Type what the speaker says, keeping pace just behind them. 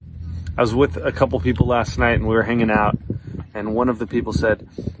I was with a couple people last night and we were hanging out, and one of the people said,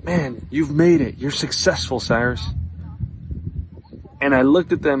 "Man, you've made it. You're successful, Cyrus." And I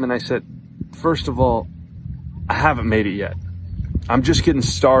looked at them and I said, first of all, I haven't made it yet. I'm just getting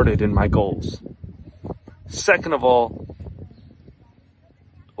started in my goals. Second of all,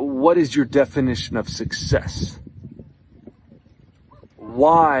 what is your definition of success?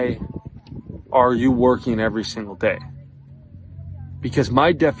 Why are you working every single day? Because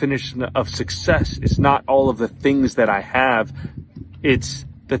my definition of success is not all of the things that I have. It's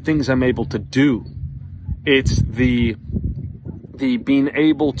the things I'm able to do. It's the being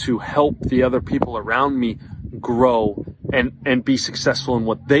able to help the other people around me grow and be successful in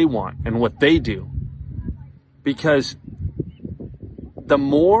what they want and what they do. Because the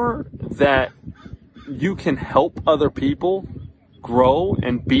more that you can help other people grow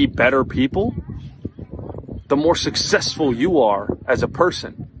and be better people, the more successful you are as a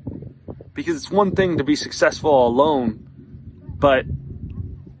person. Because it's one thing to be successful all alone, but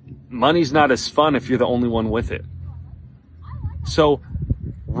money's not as fun if you're the only one with it. So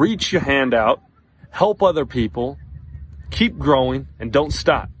reach your hand out, help other people, keep growing, and don't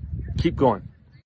stop. Keep going.